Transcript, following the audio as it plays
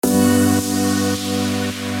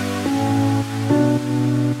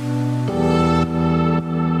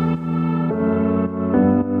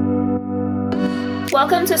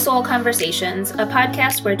Welcome to Soul Conversations, a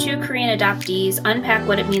podcast where two Korean adoptees unpack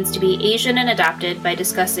what it means to be Asian and adopted by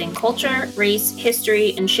discussing culture, race,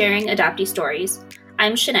 history, and sharing adoptee stories.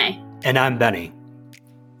 I'm Shanae. And I'm Benny.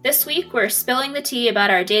 This week, we're spilling the tea about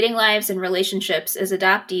our dating lives and relationships as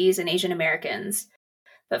adoptees and Asian Americans.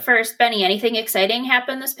 But first, Benny, anything exciting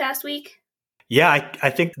happened this past week? Yeah, I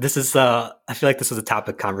think this is, I feel like this is a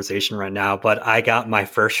topic conversation right now, but I got my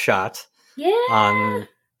first shot on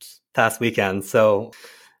past weekend. So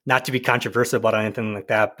not to be controversial about anything like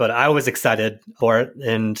that, but I was excited for it.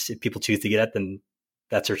 And if people choose to get it, then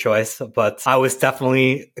that's your choice. But I was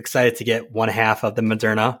definitely excited to get one half of the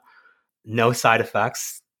Moderna. No side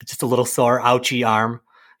effects, just a little sore, ouchy arm.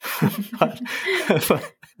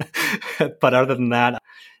 but other than that, it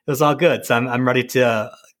was all good. So I'm ready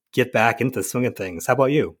to get back into the swing of things. How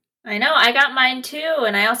about you? I know, I got mine too,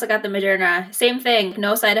 and I also got the Moderna. Same thing,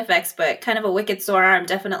 no side effects, but kind of a wicked sore arm.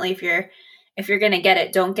 Definitely, if you're gonna get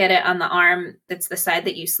it, don't get it on the arm that's the side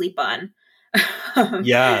that you sleep on.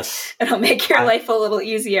 Yes, it'll make your life a little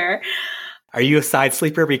easier. Are you a side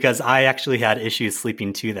sleeper? Because I actually had issues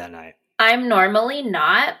sleeping too that night. I'm normally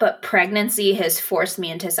not, but pregnancy has forced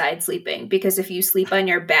me into side sleeping because if you sleep on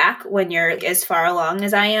your back when you're as far along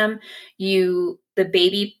as I am, the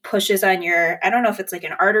baby pushes on I don't know if it's like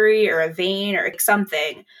an artery or a vein or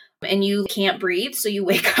something, and you can't breathe. So you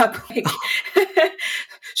wake up like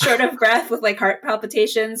short of breath with like heart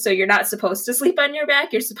palpitations. So you're not supposed to sleep on your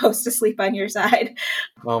back. You're supposed to sleep on your side.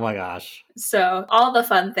 Oh my gosh. So all the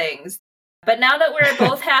fun things. But now that we're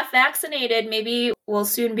both half vaccinated, maybe we'll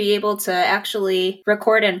soon be able to actually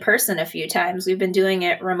record in person a few times. We've been doing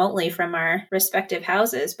it remotely from our respective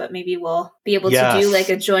houses, but maybe we'll be able to do like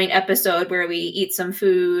a joint episode where we eat some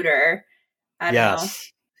food or I don't know.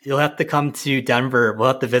 You'll have to come to Denver. We'll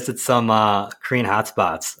have to visit some Korean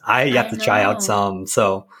hotspots. I have to try out some,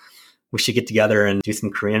 so we should get together and do some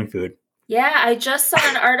Korean food. Yeah, I just saw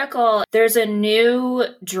an article. There's a new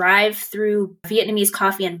drive-through Vietnamese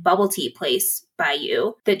coffee and bubble tea place by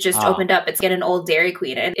you that just opened up. It's at an old Dairy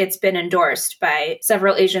Queen, and it's been endorsed by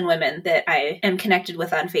several Asian women that I am connected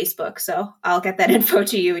with on Facebook. So I'll get that info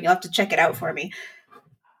to you, and you'll have to check it out for me.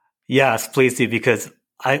 Yes, please do, because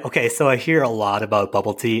I hear a lot about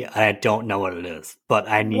bubble tea. I don't know what it is, but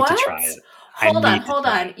I need to try it. Hold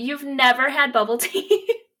on. You've never had bubble tea?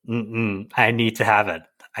 I need to have it.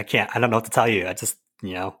 I don't know what to tell you. I just,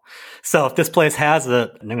 So if this place has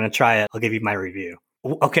it, and I'm going to try it, I'll give you my review.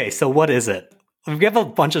 Okay, so what is it? We have a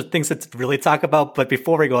bunch of things to really talk about, but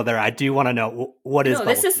before we go there, I do want to know what is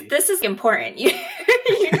bubble tea? This is important. You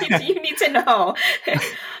need to know.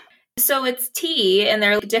 So it's tea, and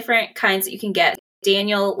there are different kinds that you can get.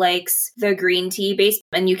 Daniel likes the green tea base,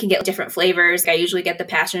 and you can get different flavors. I usually get the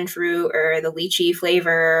passion fruit or the lychee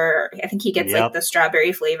flavor. I think he gets like the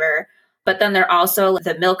strawberry flavor. But then there are also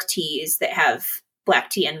the milk teas that have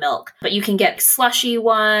black tea and milk. But you can get slushy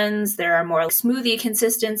ones. There are more smoothie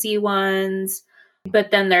consistency ones.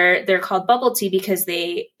 But then they're called bubble tea because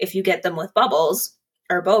if you get them with bubbles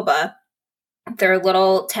or boba, they're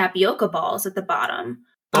little tapioca balls at the bottom.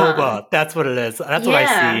 Boba, that's what it is. That's what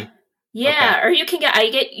I see. Yeah, okay. Or you can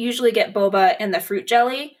usually get boba in the fruit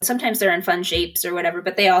jelly. Sometimes they're in fun shapes or whatever,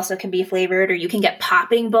 but they also can be flavored, or you can get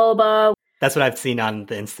popping boba. That's what I've seen on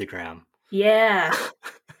the Instagram. Yeah.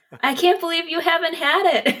 I can't believe you haven't had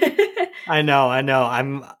it. I know.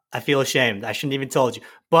 I feel ashamed. I shouldn't even told you.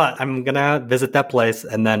 But I'm going to visit that place,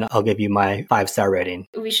 and then I'll give you my 5-star rating.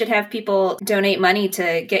 We should have people donate money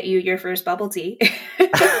to get you your first bubble tea.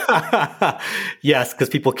 Yes, because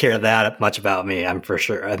people care that much about me. I'm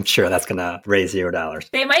sure that's going to raise $0.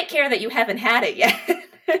 They might care that you haven't had it yet.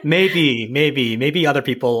 Maybe other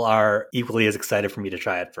people are equally as excited for me to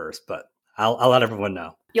try it first, but I'll let everyone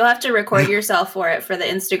know. You'll have to record yourself for the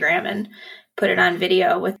Instagram and put it on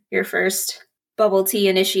video with your first bubble tea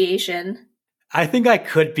initiation. I think I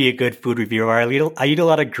could be a good food reviewer. I eat a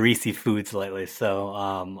lot of greasy foods lately, so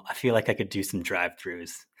I feel like I could do some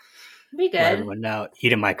drive-thrus. Be good. Let everyone know.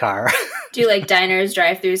 Eat in my car. Do you like diners,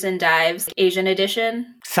 drive-thrus, and dives, Asian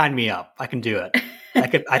edition? Sign me up. I can do it.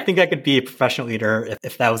 I think I could be a professional eater.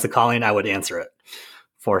 If that was a calling, I would answer it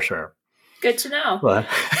for sure. Good to know. But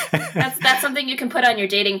that's something you can put on your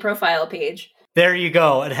dating profile page. There you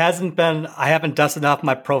go. I haven't dusted off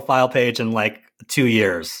my profile page in like 2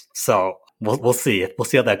 years. So we'll see. We'll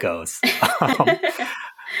see how that goes.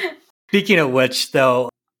 Speaking of which, though,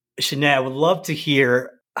 Shanae, I would love to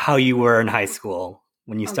hear how you were in high school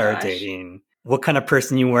when you started dating. What kind of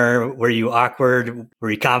person you were? Were you awkward? Were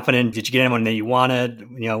you confident? Did you get anyone that you wanted?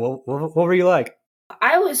 What were you like?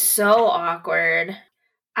 I was so awkward.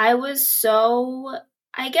 I was so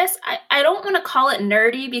I guess I don't want to call it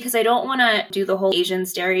nerdy because I don't want to do the whole Asian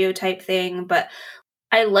stereotype thing, but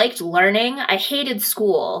I liked learning. I hated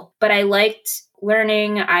school, but I liked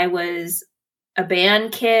learning. I was a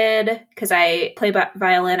band kid because I play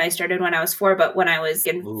violin. I started when I was 4, but when I was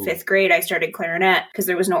in 5th grade, I started clarinet because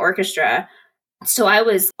there was no orchestra. So I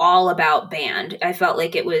was all about band. I felt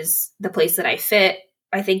like it was the place that I fit.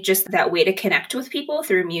 I think just that way to connect with people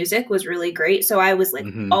through music was really great. So I was like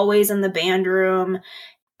always in the band room.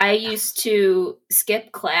 I used to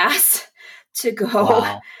skip class to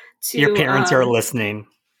go to... Your parents are listening.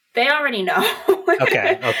 They already know.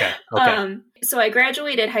 Okay. So I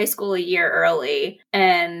graduated high school a year early,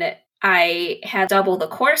 and I had double the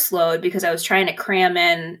course load because I was trying to cram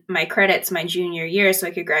in my credits my junior year so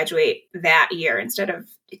I could graduate that year instead of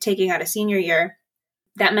taking out a senior year.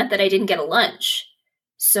 That meant that I didn't get a lunch.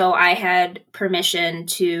 So I had permission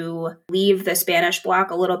to leave the Spanish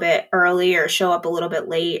block a little bit early or show up a little bit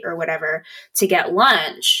late or whatever to get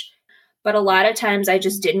lunch. But a lot of times I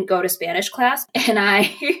just didn't go to Spanish class, and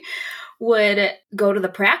I would go to the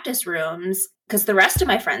practice rooms because the rest of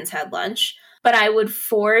my friends had lunch. But I would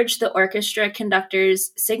forge the orchestra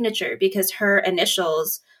conductor's signature because her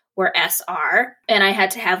initials were SR, and I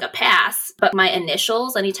had to have a pass. But my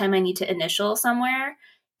initials, anytime I need to initial somewhere,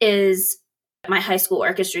 is my high school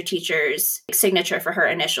orchestra teacher's signature for her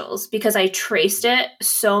initials because I traced it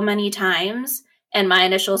so many times, and my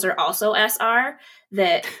initials are also SR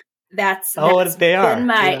that's been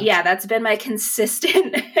my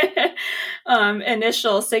consistent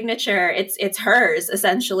initial signature. It's hers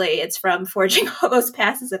essentially. It's from forging all those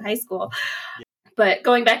passes in high school. Yeah. But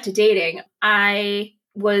going back to dating, I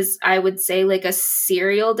would say like a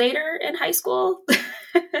serial dater in high school.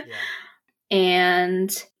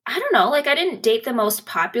 And I don't know, like I didn't date the most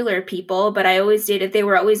popular people, but I always dated, they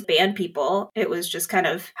were always band people. It was just kind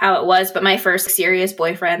of how it was. But my first serious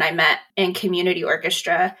boyfriend I met in community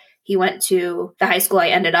orchestra. He went to the high school I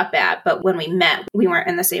ended up at, but when we met, we weren't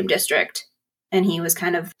in the same district. And he was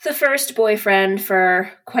kind of the first boyfriend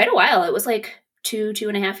for quite a while. It was like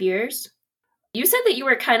 2.5 years. You said that you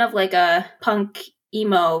were kind of like a punk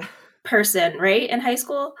emo person, right? In high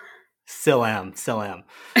school? Still am.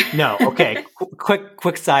 No, okay. Quick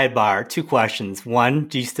sidebar. 2 questions. 1,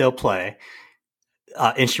 do you still play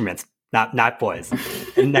instruments? Not boys.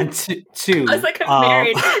 And then 2. I was like, I'm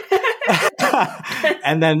married.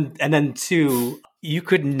 and then 2, you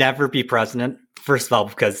could never be president. First of all,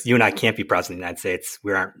 because you and I can't be president of the United States.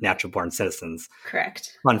 We aren't natural born citizens.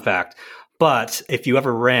 Correct. Fun fact. But if you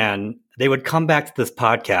ever ran, they would come back to this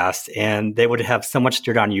podcast and they would have so much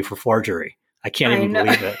dirt on you for forgery. I can't even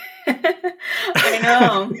believe it.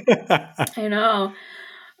 I know.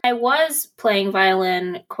 I was playing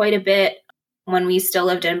violin quite a bit when we still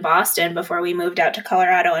lived in Boston before we moved out to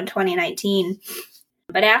Colorado in 2019.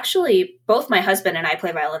 But actually, both my husband and I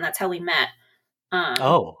play violin. That's how we met.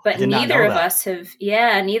 But neither of us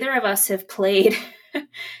have played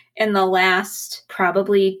in the last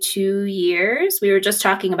probably 2 years. We were just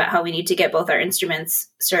talking about how we need to get both our instruments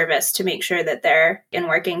serviced to make sure that they're in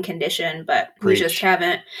working condition, but we just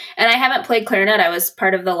haven't. And I haven't played clarinet. I was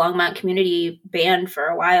part of the Longmont community band for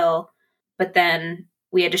a while, but then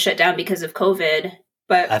we had to shut down because of COVID.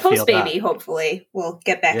 But post-baby, hopefully, we'll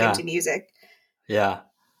get back into music. Yeah.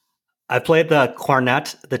 I played the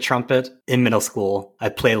cornet, the trumpet in middle school. I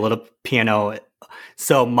played a little piano.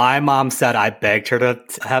 So my mom said I begged her to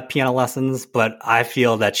have piano lessons, but I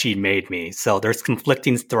feel that she made me. So there's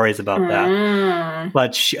conflicting stories about that.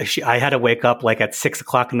 But I had to wake up like at 6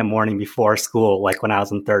 o'clock in the morning before school, like when I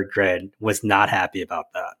was in 3rd grade. Was not happy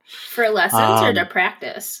about that. For lessons or to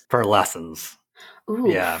practice? For lessons. Ooh,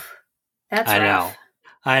 yeah. That's rough.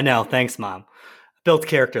 I know. Thanks, Mom. Built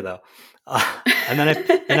character, though. And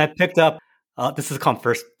then I picked up, this has come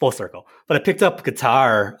first full circle, but I picked up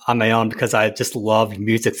guitar on my own because I just loved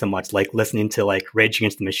music so much, like listening to like Rage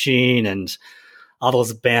Against the Machine and all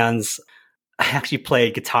those bands. I actually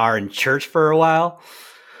played guitar in church for a while.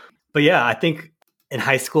 But yeah, I think in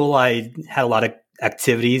high school, I had a lot of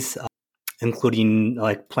activities, including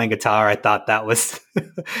like playing guitar. I thought that was,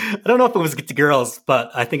 I don't know if it was to girls,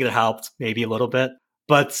 but I think it helped maybe a little bit.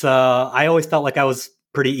 But I always felt like I was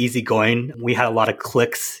pretty easygoing. We had a lot of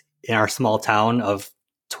cliques in our small town of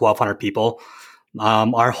 1,200 people.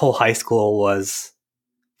 Our whole high school was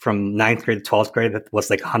from 9th grade to 12th grade. That was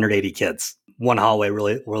like 180 kids. One hallway,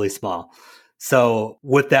 really, really small. So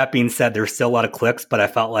with that being said, there's still a lot of cliques, but I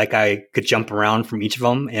felt like I could jump around from each of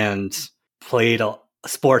them and played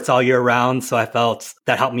sports all year round. So I felt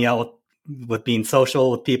that helped me out with being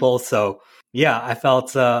social with people. So yeah, I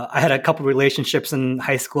felt I had a couple relationships in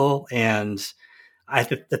high school, and I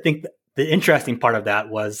think the interesting part of that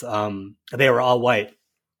was they were all white,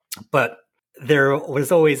 but there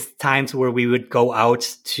was always times where we would go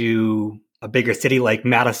out to a bigger city like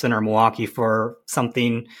Madison or Milwaukee for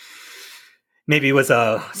something. Maybe it was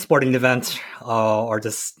a sporting event or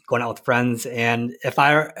just going out with friends. And if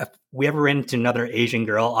we ever ran into another Asian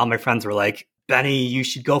girl, all my friends were like, Benny, you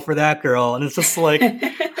should go for that girl. And it's just like,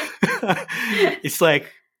 it's like,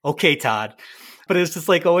 okay, Todd. But it's just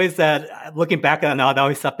like always that, looking back on it, I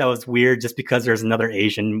always thought that was weird just because there's another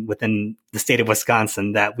Asian within the state of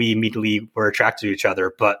Wisconsin that we immediately were attracted to each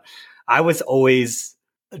other. But I was always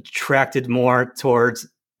attracted more towards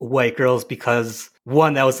white girls because,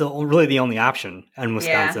 one, that was really the only option in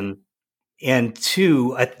Wisconsin. Yeah. And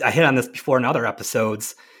two, I hit on this before in other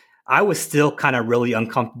episodes, I was still kind of really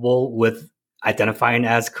uncomfortable with identifying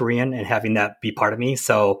as Korean and having that be part of me.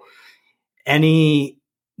 So any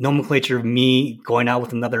nomenclature of me going out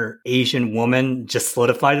with another Asian woman just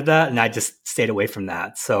solidified that, and I just stayed away from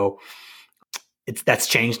that. So that's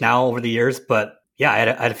changed now over the years. But yeah, I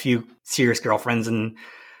had a few serious girlfriends in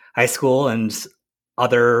high school and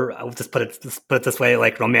I'll just put it this way,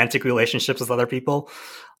 like romantic relationships with other people.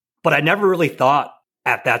 But I never really thought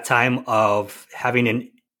at that time of having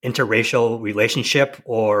an interracial relationship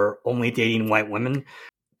or only dating white women.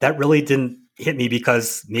 That really didn't hit me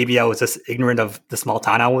because maybe I was just ignorant of the small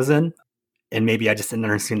town I was in. And maybe I just didn't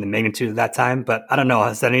understand the magnitude of that time. But I don't know,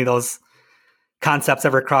 has any of those concepts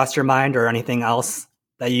ever crossed your mind or anything else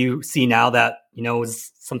that you see now that,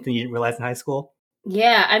 was something you didn't realize in high school?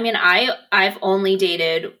 Yeah, I mean, I've only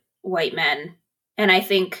dated white men. And I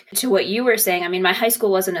think to what you were saying, I mean, my high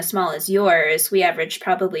school wasn't as small as yours. We averaged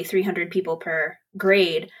probably 300 people per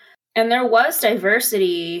grade. And there was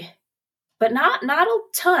diversity, but not a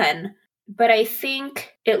ton. But I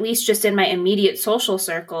think, at least just in my immediate social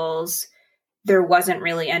circles, there wasn't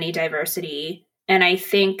really any diversity. And I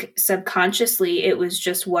think subconsciously, it was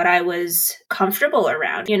just what I was comfortable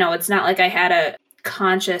around. It's not like I had a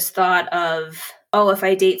conscious thought of, oh, if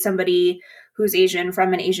I date somebody who's Asian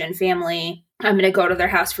from an Asian family, I'm going to go to their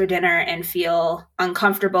house for dinner and feel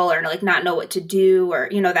uncomfortable or like not know what to do or,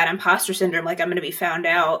 that imposter syndrome, like I'm going to be found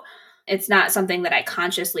out. It's not something that I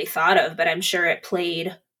consciously thought of, but I'm sure it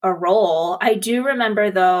played a role. I do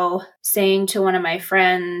remember, though, saying to one of my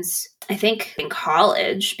friends, I think in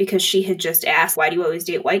college, because she had just asked, why do you always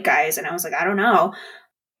date white guys? And I was like, I don't know.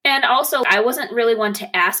 And also, I wasn't really one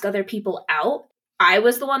to ask other people out. I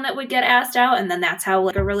was the one that would get asked out, and then that's how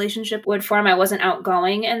like a relationship would form. I wasn't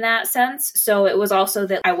outgoing in that sense. So it was also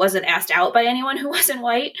that I wasn't asked out by anyone who wasn't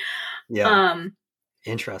white. Yeah.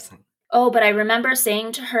 Interesting. Oh, but I remember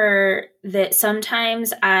saying to her that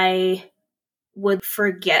sometimes I would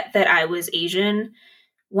forget that I was Asian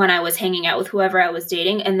when I was hanging out with whoever I was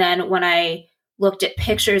dating. And then when I looked at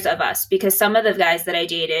pictures of us, because some of the guys that I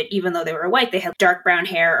dated, even though they were white, they had dark brown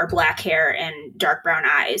hair or black hair and dark brown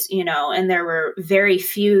eyes, and there were very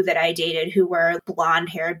few that I dated who were blonde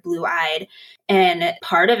haired, blue eyed. And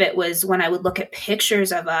part of it was when I would look at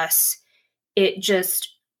pictures of us, it just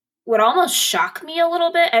would almost shock me a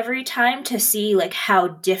little bit every time to see like how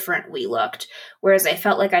different we looked. Whereas I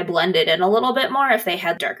felt like I blended in a little bit more if they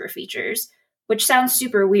had darker features, which sounds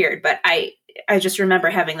super weird, but I just remember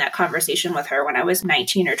having that conversation with her when I was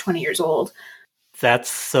 19 or 20 years old. That's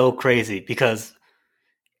so crazy because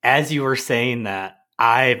as you were saying that,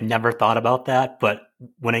 I've never thought about that. But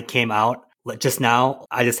when it came out just now,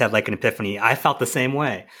 I just had like an epiphany. I felt the same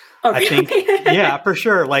way. Oh, really? I think, yeah, for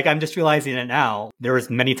sure. Like I'm just realizing it now. There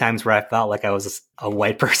was many times where I felt like I was a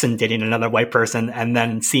white person dating another white person and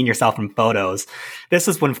then seeing yourself in photos. This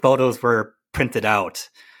is when photos were printed out.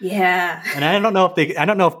 Yeah. And I don't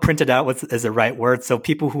know if printed out is the right word. So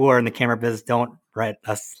people who are in the camera biz don't write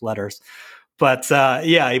us letters. But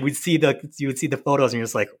yeah, you would see the photos and you're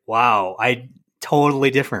just like, wow,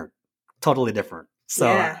 totally different. So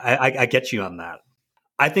yeah. I get you on that.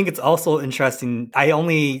 I think it's also interesting. I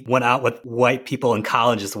only went out with white people in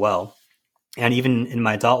college as well, and even in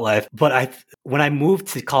my adult life. But when I moved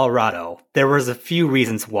to Colorado, there was a few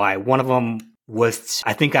reasons why. One of them was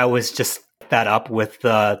I think I was just fed up with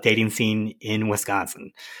the dating scene in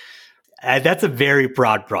Wisconsin. That's a very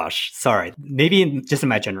broad brush. Sorry. Maybe just in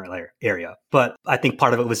my general area. But I think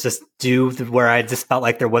part of it was just due to where I just felt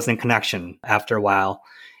like there wasn't connection after a while.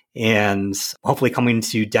 And hopefully coming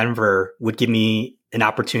to Denver would give me an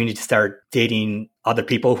opportunity to start dating other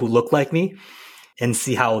people who look like me and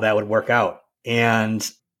see how that would work out. And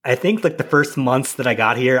I think like the first months that I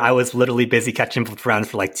got here, I was literally busy catching up with friends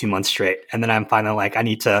for like 2 months straight. And then I'm finally like, I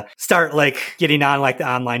need to start like getting on like the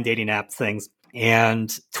online dating apps things. And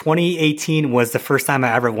 2018 was the first time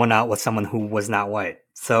I ever went out with someone who was not white.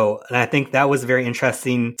 So, and I think that was a very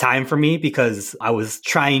interesting time for me because I was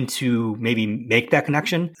trying to maybe make that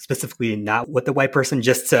connection, specifically not with the white person,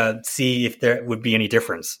 just to see if there would be any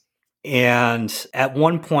difference. And at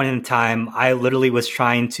one point in time, I literally was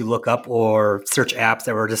trying to look up or search apps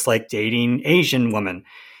that were just like dating Asian women.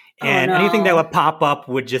 And anything that would pop up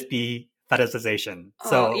would just be fetishization.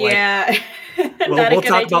 So yeah. Not a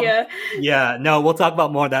good idea. We'll talk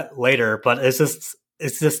about more of that later, but it's just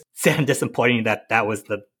sad and disappointing that was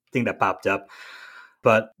the thing that popped up.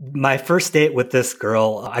 But my first date with this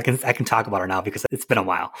girl, I can talk about her now because it's been a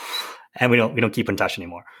while and we don't keep in touch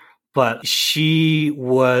anymore. But she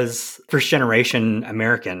was first generation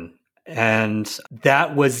American. And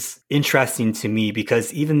that was interesting to me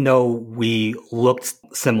because even though we looked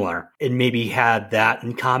similar and maybe had that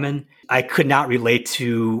in common, I could not relate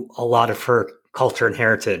to a lot of her culture and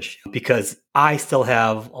heritage because I still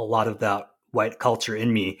have a lot of that white culture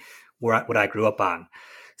in me, what I grew up on.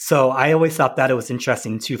 So I always thought that it was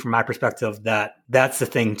interesting too, from my perspective, that's the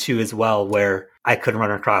thing too as well, where I could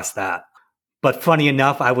run across that. But funny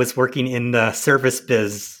enough, I was working in the service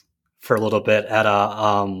biz for a little bit at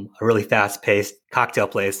a really fast-paced cocktail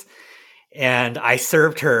place. And I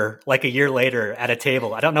served her like a year later at a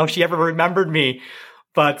table. I don't know if she ever remembered me,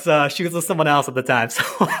 but she was with someone else at the time. So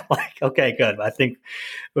like, okay, good. I think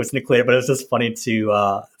it was nuclear, but it was just funny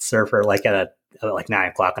to serve her like at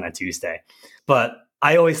 9:00 on a Tuesday. But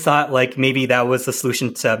I always thought like maybe that was the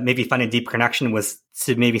solution to maybe find a deep connection was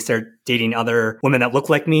to maybe start dating other women that look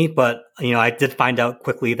like me. But, I did find out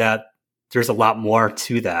quickly that there's a lot more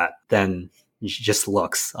to that than just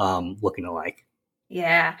looks, looking alike.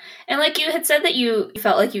 Yeah. And like you had said that you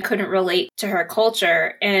felt like you couldn't relate to her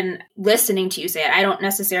culture, and listening to you say it, I don't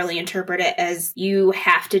necessarily interpret it as you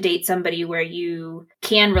have to date somebody where you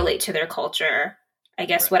can relate to their culture. I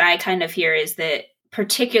guess What I kind of hear is that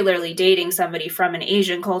particularly dating somebody from an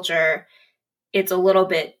Asian culture, it's a little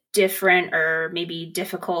bit different or maybe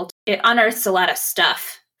difficult. It unearths a lot of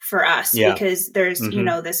stuff for us because there's,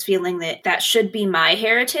 this feeling that should be my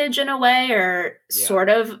heritage in a way, or sort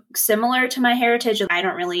of similar to my heritage. I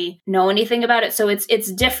don't really know anything about it. So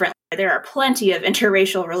it's different. There are plenty of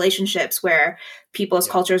interracial relationships where people's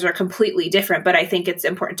cultures are completely different. But I think it's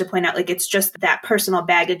important to point out, like, it's just that personal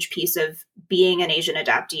baggage piece of being an Asian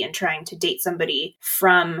adoptee and trying to date somebody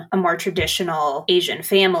from a more traditional Asian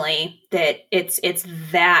family, that it's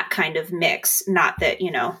that kind of mix, not that,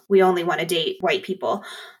 we only want to date white people.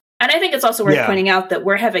 And I think it's also worth pointing out that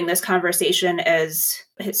we're having this conversation as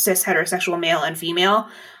cis heterosexual male and female.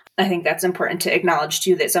 I think that's important to acknowledge,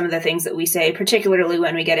 too, that some of the things that we say, particularly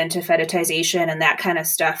when we get into fetishization and that kind of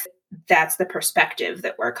stuff, that's the perspective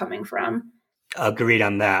that we're coming from. Agreed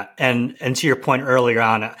on that. And to your point earlier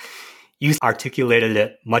on, you articulated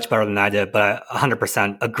it much better than I did, but I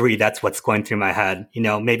 100% agree that's what's going through my head.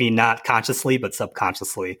 Maybe not consciously, but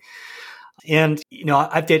subconsciously. And,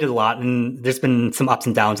 I've dated a lot and there's been some ups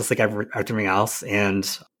and downs, just like everything else. And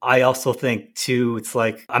I also think too, it's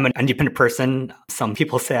like I'm an independent person. Some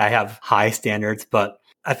people say I have high standards, but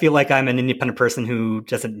I feel like I'm an independent person who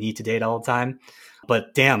doesn't need to date all the time.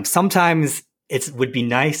 But damn, sometimes it would be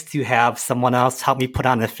nice to have someone else help me put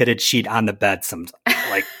on a fitted sheet on the bed.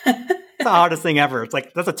 Like, it's the hardest thing ever. It's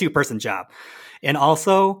like, that's a 2-person job. And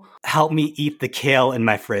also help me eat the kale in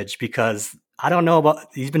my fridge, because I don't know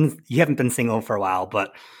about, you haven't been single for a while,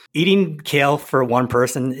 but eating kale for one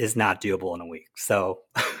person is not doable in a week. So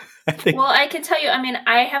I think. Well, I can tell you,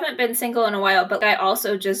 I haven't been single in a while, but I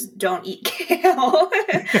also just don't eat kale.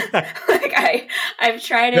 Like I've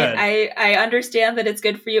tried it. I understand that it's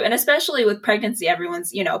good for you. And especially with pregnancy,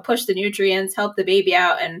 everyone's, push the nutrients, help the baby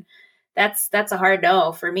out. And that's a hard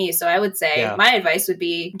no for me. So I would say my advice would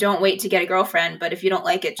be, don't wait to get a girlfriend, but if you don't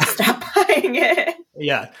like it, just stop buying it.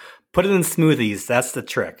 Yeah. Put it in smoothies. That's the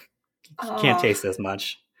trick. You can't taste as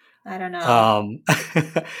much. I don't know.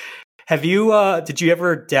 Have you, did you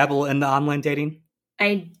ever dabble in the online dating?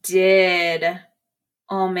 I did.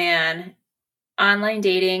 Oh man. Online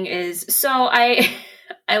dating is, so I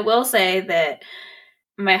will say that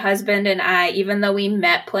my husband and I, even though we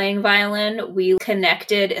met playing violin, we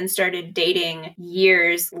connected and started dating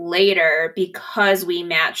years later because we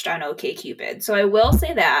matched on OkCupid. So I will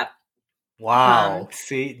say that. Wow.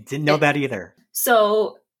 See, didn't know that either.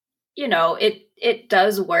 So, it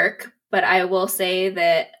does work, but I will say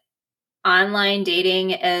that online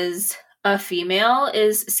dating as a female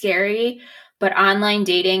is scary, but online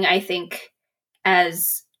dating, I think,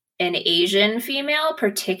 as an Asian female,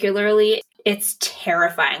 particularly, it's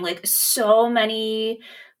terrifying. Like, so many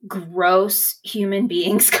gross human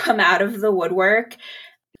beings come out of the woodwork.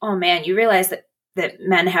 Oh man, you realize that that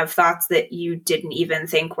men have thoughts that you didn't even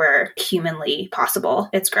think were humanly possible.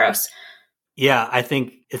 It's gross. Yeah, I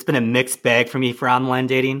think it's been a mixed bag for me for online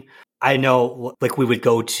dating. I know, like, we would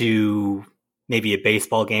go to maybe a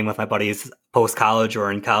baseball game with my buddies post-college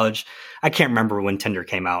or in college. I can't remember when Tinder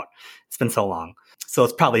came out. It's been so long. So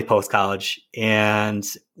it's probably post-college, and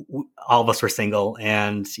all of us were single,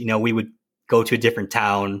 and, we would go to a different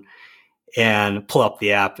town and pull up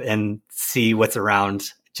the app and see what's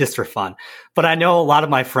around just for fun. But I know a lot of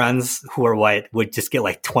my friends who are white would just get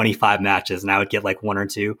like 25 matches, and I would get like one or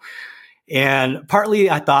two. And partly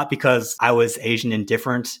I thought because I was Asian and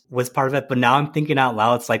different was part of it. But now I'm thinking out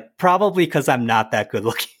loud, it's like probably because I'm not that good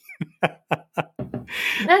looking.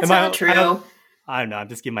 That's not true. I don't know. I'm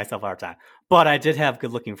just giving myself a hard time. But I did have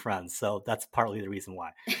good looking friends. So that's partly the reason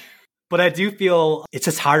why. But I do feel it's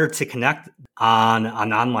just harder to connect on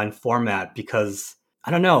an online format because,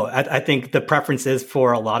 I don't know, I think the preferences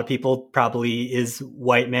for a lot of people probably is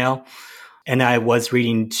white male. And I was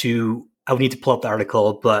reading I would need to pull up the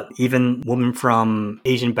article, but even women from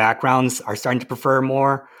Asian backgrounds are starting to prefer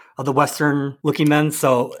more of the Western looking men.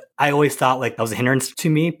 So I always thought like that was a hindrance to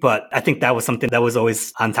me, but I think that was something that was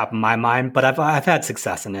always on top of my mind. But I've had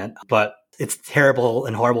success in it. But it's terrible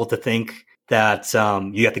and horrible to think that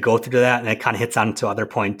you have to go through that. And it kind of hits on to other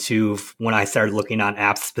point too, when I started looking on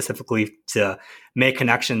apps specifically to make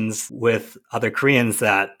connections with other Koreans,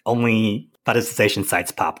 that only fetishization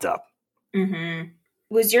sites popped up. Mm-hmm.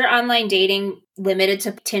 Was your online dating limited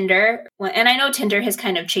to Tinder? And I know Tinder has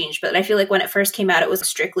kind of changed, but I feel like when it first came out, it was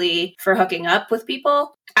strictly for hooking up with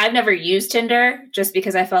people. I've never used Tinder just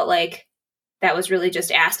because I felt like that was really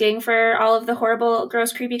just asking for all of the horrible,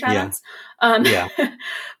 gross, creepy comments. Yeah.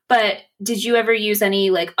 But did you ever use any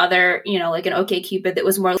like other, like an OkCupid that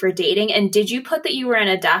was more for dating? And did you put that you were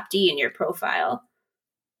an adoptee in your profile?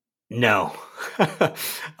 No.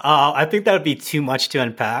 I think that would be too much to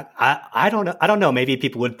unpack. I don't know. Maybe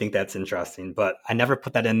people would think that's interesting, but I never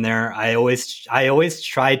put that in there. I always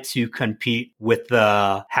tried to compete with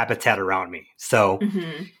the habitat around me. So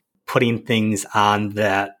putting things on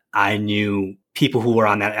that I knew people who were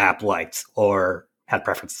on that app liked or had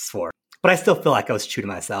preferences for. But I still feel like I was true to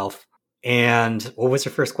myself. And what was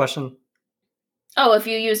your first question? Oh, if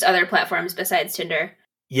you used other platforms besides Tinder.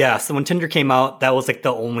 Yeah, so when Tinder came out, that was like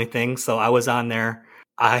the only thing. So I was on there.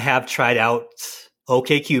 I have tried out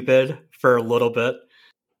OkCupid for a little bit.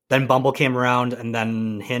 Then Bumble came around and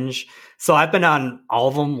then Hinge. So I've been on all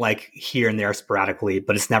of them like here and there sporadically,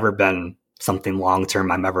 but it's never been something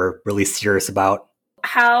long-term I'm ever really serious about.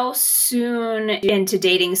 How soon into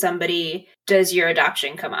dating somebody does your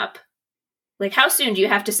adoption come up? Like how soon do you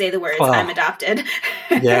have to say the words, I'm adopted?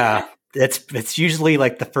 Yeah, it's usually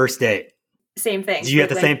like the first date. Same thing. Do you have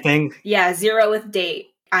the same thing? Yeah, 0 with date.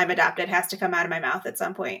 I'm adopted has to come out of my mouth at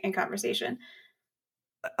some point in conversation.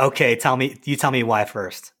 Okay, you tell me why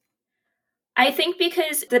first. I think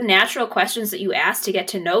because the natural questions that you ask to get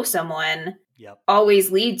to know someone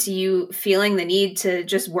always lead to you feeling the need to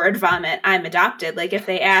just word vomit, I'm adopted. Like if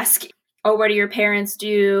they ask, oh, what do your parents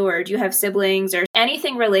do? Or do you have siblings? Or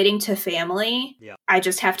anything relating to family, I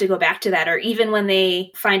just have to go back to that. Or even when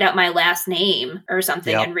they find out my last name or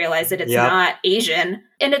something and realize that it's not Asian.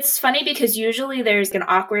 And it's funny because usually there's an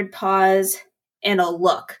awkward pause and a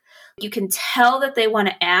look. You can tell that they want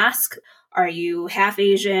to ask, are you half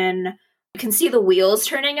Asian? You can see the wheels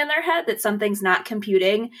turning in their head that something's not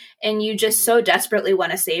computing, and you just so desperately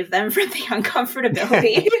want to save them from the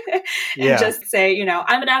uncomfortability and just say,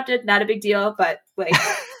 I'm adopted, not a big deal, but like,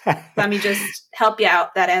 let me just help you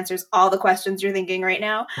out. That answers all the questions you're thinking right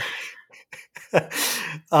now.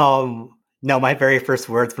 No, my very first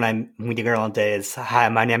words when I'm meeting a girl on a day is, hi,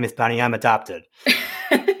 my name is Bonnie, I'm adopted.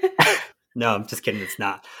 No, I'm just kidding. It's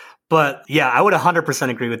not. But yeah, I would 100%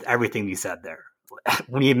 agree with everything you said there.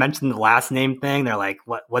 When you mentioned the last name thing, they're like,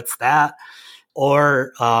 what's that?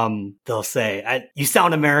 Or they'll say, you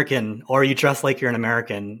sound American, or you dress like you're an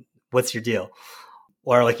American. What's your deal?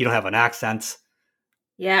 Or like you don't have an accent.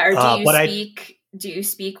 Yeah, or do you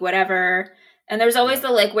speak whatever? And there's always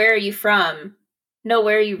the like, where are you from? No,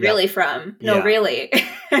 where are you really from? No, really.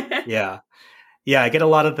 Yeah, I get a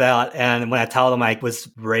lot of that. And when I tell them I was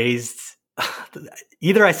raised,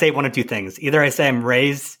 either I say one of two things. Either I say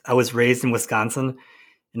I was raised in Wisconsin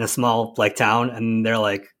in a small like town, and they're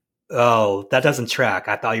like, oh, that doesn't track.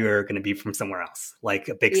 I thought you were going to be from somewhere else, like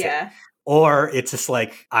a big city. Or it's just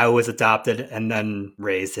like I was adopted and then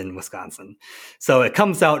raised in Wisconsin. So it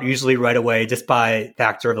comes out usually right away just by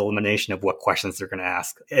factor of elimination of what questions they're going to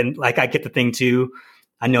ask. And like I get the thing too,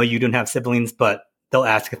 I know you don't have siblings, but they'll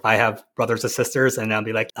ask if I have brothers or sisters, and I'll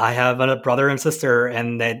be like, I have a brother and sister,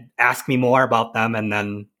 and they ask me more about them. And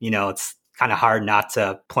then, it's kind of hard not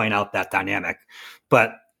to point out that dynamic.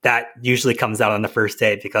 But that usually comes out on the first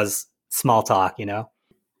date because small talk, you know?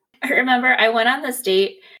 I remember I went on this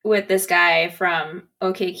date with this guy from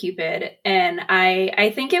OkCupid, and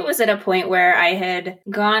I think it was at a point where I had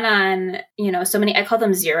gone on, so many, I call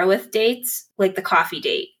them zero-th dates, like the coffee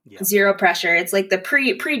date, zero pressure. It's like the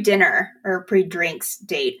pre-dinner or pre-drinks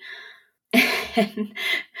date. And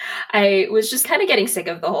I was just kind of getting sick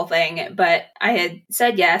of the whole thing, but I had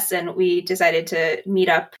said yes, and we decided to meet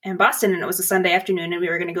up in Boston, and it was a Sunday afternoon, and we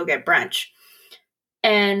were going to go get brunch.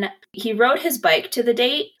 And he rode his bike to the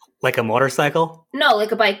date. Like a motorcycle? No,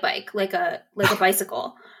 like a bike, like a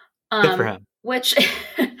bicycle. Good for him. Which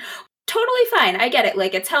totally fine. I get it.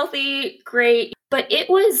 Like, it's healthy, great. But it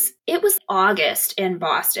was August in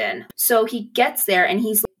Boston. So he gets there and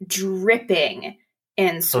he's dripping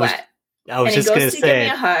in sweat. I was and just he going goes to to say. give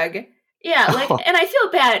me a hug. Yeah, and I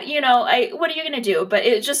feel bad, what are you going to do? But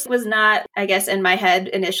it just was not, I guess, in my head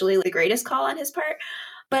initially, the greatest call on his part.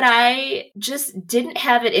 But I just didn't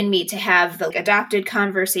have it in me to have the adopted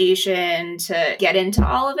conversation, to get into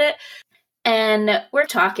all of it. And we're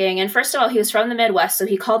talking. And first of all, he was from the Midwest, so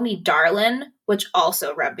he called me darlin', which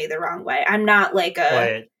also rubbed me the wrong way. I'm not like a...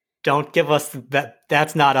 Wait, don't give us that.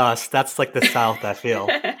 That's not us. That's like the South, I feel.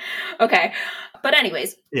 Okay. But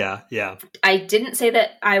anyways. Yeah. I didn't say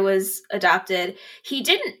that I was adopted. He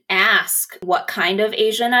didn't ask what kind of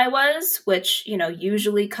Asian I was, which,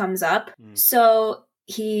 usually comes up. So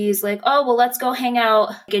he's like, oh, well, let's go hang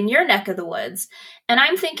out in your neck of the woods. And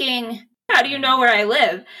I'm thinking, how do you know where I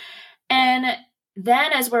live? And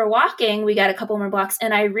then as we're walking, we got a couple more blocks,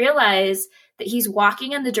 and I realize that he's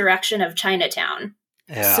walking in the direction of Chinatown.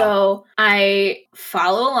 Yeah. So I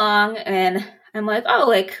follow along, and I'm like, oh,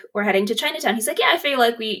 like, we're heading to Chinatown. He's like, yeah, I feel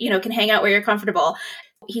like we, can hang out where you're comfortable.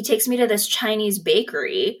 He takes me to this Chinese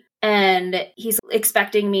bakery, and he's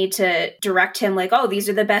expecting me to direct him like, oh, these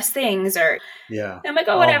are the best things. Or I'm like,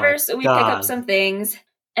 oh, whatever. So we pick up some things.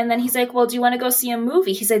 And then he's like, well, do you want to go see a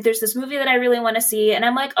movie? He's like, there's this movie that I really want to see. And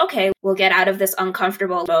I'm like, okay, we'll get out of this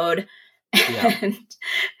uncomfortable mode. Yeah.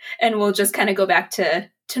 and we'll just kind of go back to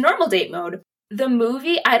normal date mode. The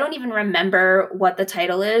movie, I don't even remember what the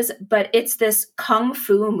title is, but it's this Kung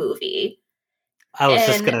Fu movie. I was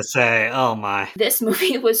just going to say, oh my. This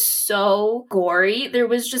movie was so gory. There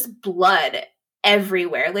was just blood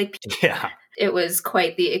everywhere. It was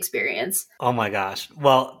quite the experience. Oh my gosh.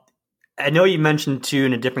 Well, I know you mentioned too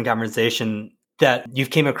in a different conversation that you've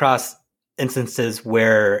came across instances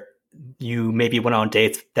where you maybe went on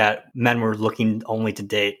dates that men were looking only to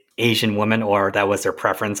date Asian women, or that was their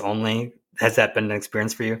preference only. Has that been an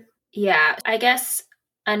experience for you? Yeah, I guess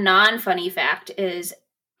a non-funny fact is,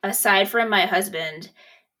 aside from my husband,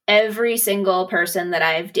 every single person that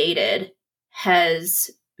I've dated has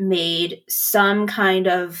made some kind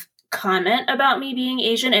of comment about me being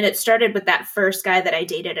Asian. And it started with that first guy that I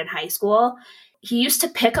dated in high school. He used to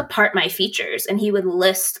pick apart my features, and he would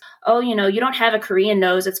list, oh, you don't have a Korean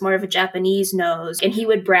nose, it's more of a Japanese nose. And he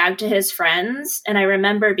would brag to his friends. And I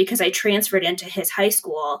remember, because I transferred into his high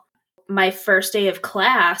school, my first day of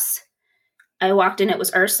class, I walked in, it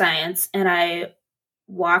was earth science, and I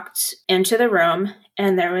walked into the room,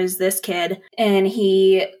 and there was this kid, and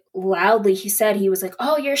he said, he was like,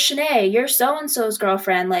 oh, you're Shanae, you're so-and-so's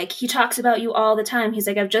girlfriend. Like, he talks about you all the time. He's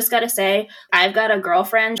like, I've just got to say, I've got a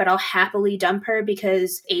girlfriend, but I'll happily dump her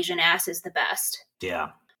because Asian ass is the best. Yeah.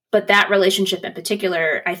 But that relationship in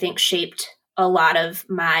particular, I think, shaped a lot of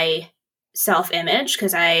my self-image,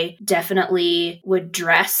 because I definitely would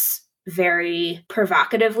dress very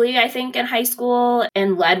provocatively, I think, in high school,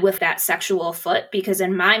 and led with that sexual foot, because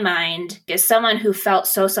in my mind, as someone who felt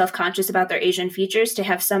so self-conscious about their Asian features, to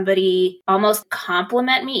have somebody almost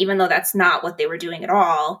compliment me, even though that's not what they were doing at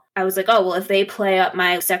all, I was like, oh, well, if they play up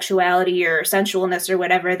my sexuality or sensualness or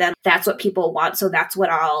whatever, then that's what people want, so that's what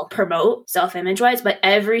I'll promote self-image-wise. But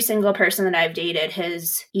every single person that I've dated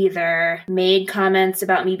has either made comments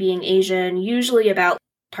about me being Asian, usually about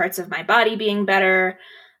parts of my body being better,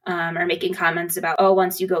 or making comments about, oh,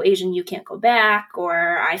 once you go Asian, you can't go back.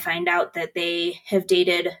 Or I find out that they have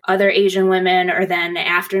dated other Asian women, or then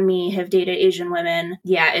after me have dated Asian women.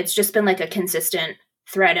 Yeah, it's just been like a consistent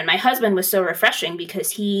thread. And my husband was so refreshing because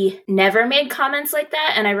he never made comments like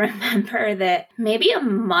that. And I remember that maybe a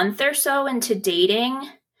month or so into dating,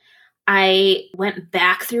 I went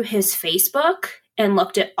back through his Facebook and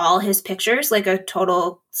looked at all his pictures like a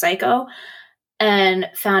total psycho, and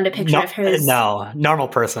found a picture of his. No, normal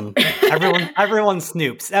person. Everyone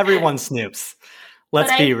snoops. Everyone snoops.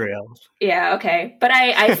 Let's be real. Yeah, okay. But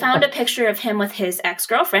I found a picture of him with his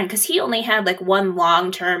ex-girlfriend because he only had like one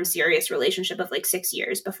long-term serious relationship of like 6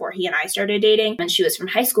 years before he and I started dating. And she was from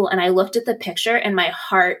high school. And I looked at the picture and my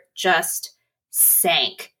heart just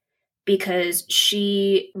sank because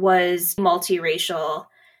she was multiracial.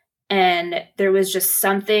 And there was just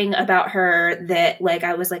something about her that like,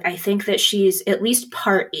 I was like, I think that she's at least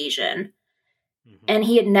part Asian. And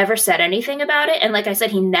he had never said anything about it. And like I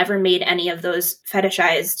said, he never made any of those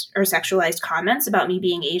fetishized or sexualized comments about me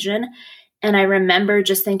being Asian. And I remember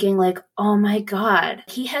just thinking like, oh my God,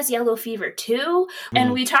 he has yellow fever too.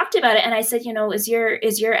 And we talked about it. And I said, is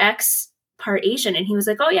your ex part Asian? And he was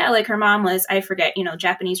like, oh yeah, like her mom was, I forget,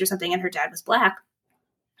 Japanese or something. And her dad was Black.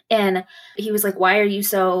 And he was like, why are you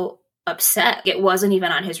so upset? It wasn't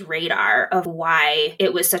even on his radar of why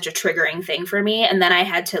it was such a triggering thing for me. And then I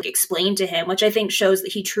had to explain to him, which I think shows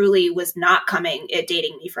that he truly was not coming at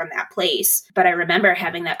dating me from that place. But I remember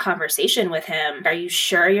having that conversation with him. Are you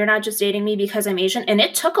sure you're not just dating me because I'm Asian? And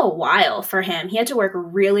it took a while for him. He had to work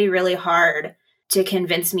really, really hard to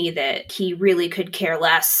convince me that he really could care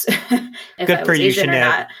less if I was Asian or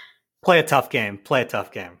not. Play a tough game.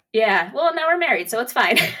 Yeah. Well, now we're married, so it's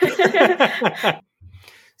fine.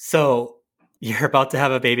 So you're about to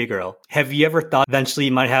have a baby girl. Have you ever thought eventually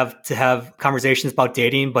you might have to have conversations about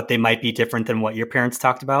dating, but they might be different than what your parents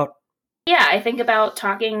talked about? Yeah, I think about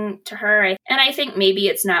talking to her. And I think maybe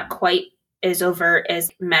it's not quite as overt as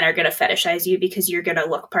men are going to fetishize you because you're going to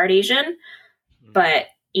look part Asian. But,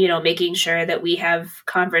 making sure that we have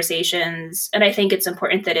conversations. And I think it's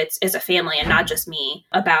important that it's as a family and not just me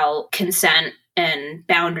about consent and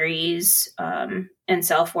boundaries and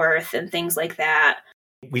self-worth and things like that.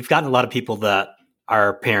 We've gotten a lot of people that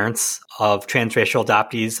are parents of transracial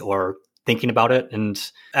adoptees or thinking about it. And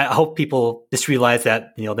I hope people just realize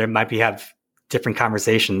that, there might have different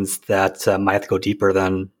conversations that might have to go deeper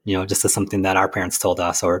than, just as something that our parents told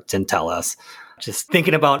us or didn't tell us. Just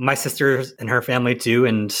thinking about my sister and her family too.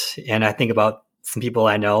 And I think about some people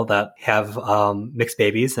I know that have mixed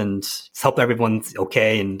babies and just hope everyone's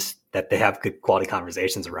okay and that they have good quality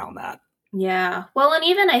conversations around that. Yeah. Well, and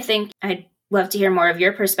even I think I'd love to hear more of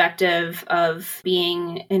your perspective of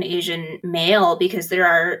being an Asian male, because there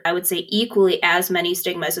are, I would say, equally as many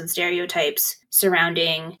stigmas and stereotypes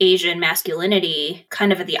surrounding Asian masculinity,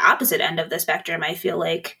 kind of at the opposite end of the spectrum, I feel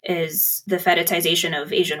like, is the fetishization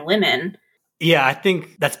of Asian women. Yeah, I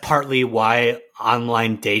think that's partly why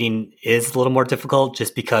online dating is a little more difficult,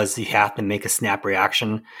 just because you have to make a snap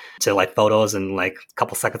reaction to like photos and like a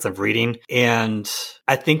couple seconds of reading. And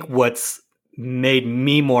I think what's made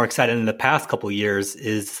me more excited in the past couple of years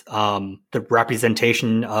is the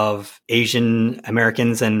representation of Asian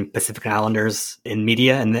Americans and Pacific Islanders in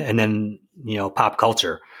media and then, pop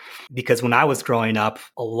culture. Because when I was growing up,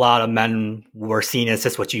 a lot of men were seen as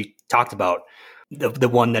just what you talked about. The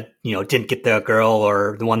one that, didn't get the girl,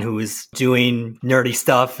 or the one who was doing nerdy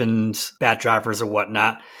stuff and bad drivers or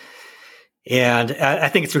whatnot. And I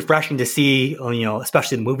think it's refreshing to see,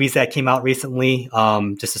 especially the movies that came out recently,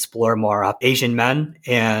 just explore more Asian men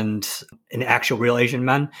and actual real Asian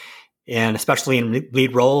men, and especially in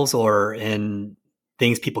lead roles or in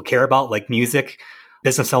things people care about, like music,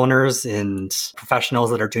 business owners and professionals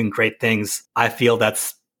that are doing great things. I feel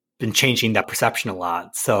that's been changing that perception a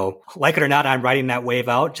lot. So like it or not, I'm riding that wave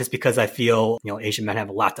out just because I feel, Asian men have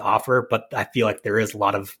a lot to offer, but I feel like there is a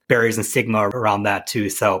lot of barriers and stigma around that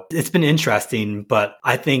too. So it's been interesting, but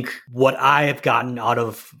I think what I have gotten out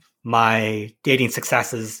of my dating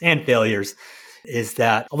successes and failures is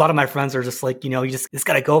that a lot of my friends are just like, you just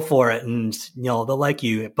got to go for it and, they'll like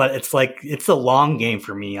you. But it's like, it's a long game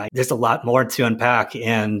for me. There's a lot more to unpack,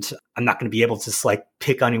 and I'm not going to be able to just like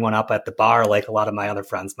pick anyone up at the bar like a lot of my other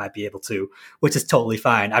friends might be able to, which is totally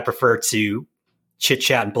fine. I prefer to chit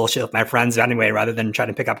chat and bullshit with my friends anyway, rather than try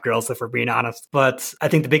to pick up girls, if we're being honest. But I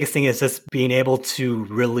think the biggest thing is just being able to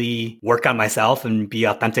really work on myself and be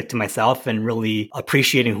authentic to myself, and really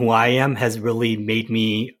appreciating who I am has really made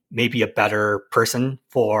me maybe a better person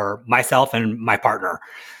for myself and my partner.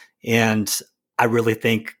 And I really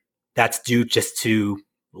think that's due just to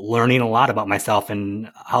learning a lot about myself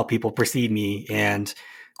and how people perceive me and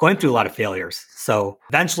going through a lot of failures. So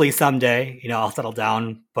eventually someday, I'll settle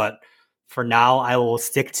down, but for now I will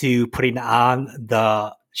stick to putting on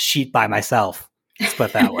the sheet by myself. Let's put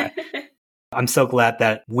it that way. I'm so glad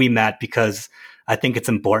that we met, because I think it's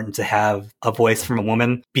important to have a voice from a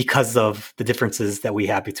woman because of the differences that we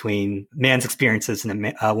have between man's experiences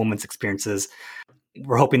and a woman's experiences.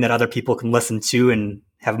 We're hoping that other people can listen to and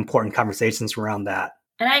have important conversations around that.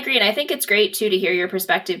 And I agree. And I think it's great, too, to hear your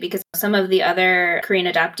perspective, because some of the other Korean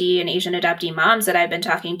adoptee and Asian adoptee moms that I've been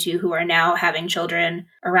talking to who are now having children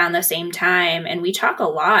around the same time. And we talk a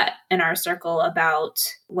lot in our circle about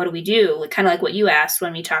what do we do, kind of like what you asked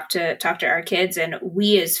when we talk to our kids. And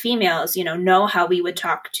we as females, know how we would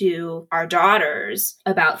talk to our daughters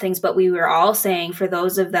about things. But we were all saying for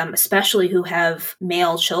those of them, especially who have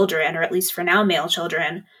male children, or at least for now, male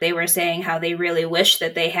children, they were saying how they really wish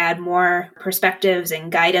that they had more perspectives and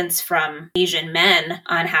guidance from Asian men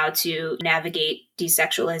on how to navigate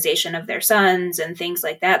desexualization of their sons and things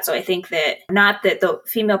like that. So I think that not that the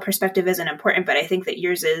female perspective isn't important, but I think that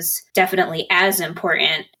yours is definitely as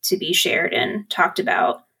important to be shared and talked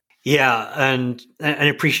about. Yeah, and I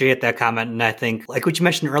appreciate that comment. And I think, like what you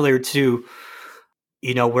mentioned earlier too,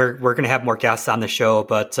 we're going to have more guests on the show,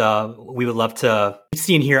 but we would love to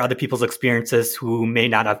see and hear other people's experiences who may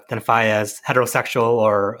not identify as heterosexual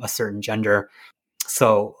or a certain gender.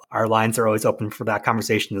 So our lines are always open for that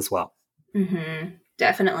conversation as well. Mm-hmm.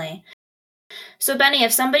 Definitely. So Benny,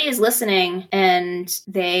 if somebody is listening and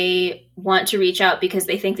they want to reach out because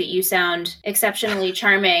they think that you sound exceptionally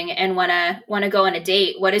charming and want to go on a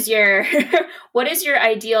date, what is your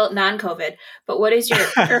ideal non-COVID, but what is your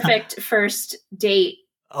perfect first date?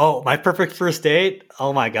 Oh, my perfect first date?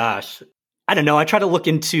 Oh my gosh. I don't know. I try to look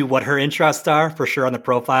into what her interests are for sure on the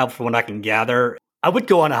profile from what I can gather. I would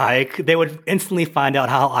go on a hike. They would instantly find out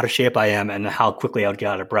how out of shape I am and how quickly I would get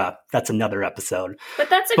out of breath. That's another episode. But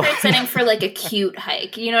that's a great setting for like a cute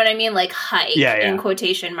hike. You know what I mean? Like hike in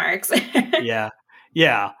quotation marks. Yeah.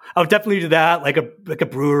 I would definitely do that. Like a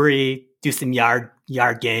brewery, do some yard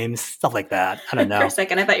games, stuff like that. I don't know. For a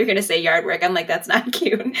second, I thought you were going to say yard work. I'm like, that's not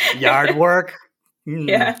cute. Yard work?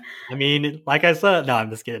 Yeah. I mean, like I said, no,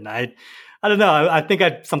 I'm just kidding. I don't know. I think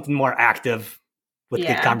I'd something more active with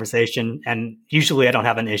good conversation. And usually I don't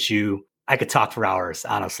have an issue. I could talk for hours,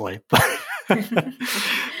 honestly.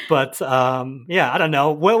 But I don't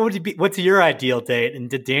know. What's your ideal date? And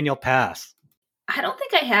did Daniel pass? I don't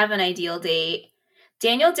think I have an ideal date.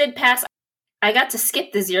 Daniel did pass. I got to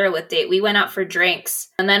skip the 0 with date. We went out for drinks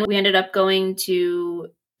and then we ended up going to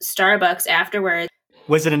Starbucks afterwards.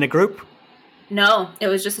 Was it in a group? No, it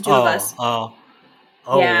was just the two of us. Oh,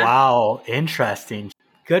 yeah. Wow. Interesting.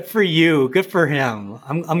 Good for you. Good for him.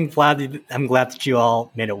 I'm glad that you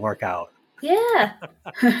all made it work out. Yeah.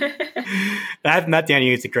 I've met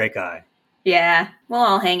Daniel. He's a great guy. Yeah. We'll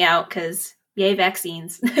all hang out because yay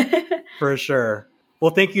vaccines. For sure.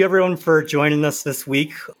 Well, thank you everyone for joining us this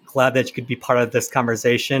week. Glad that you could be part of this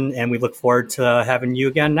conversation, and we look forward to having you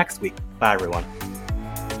again next week. Bye, everyone.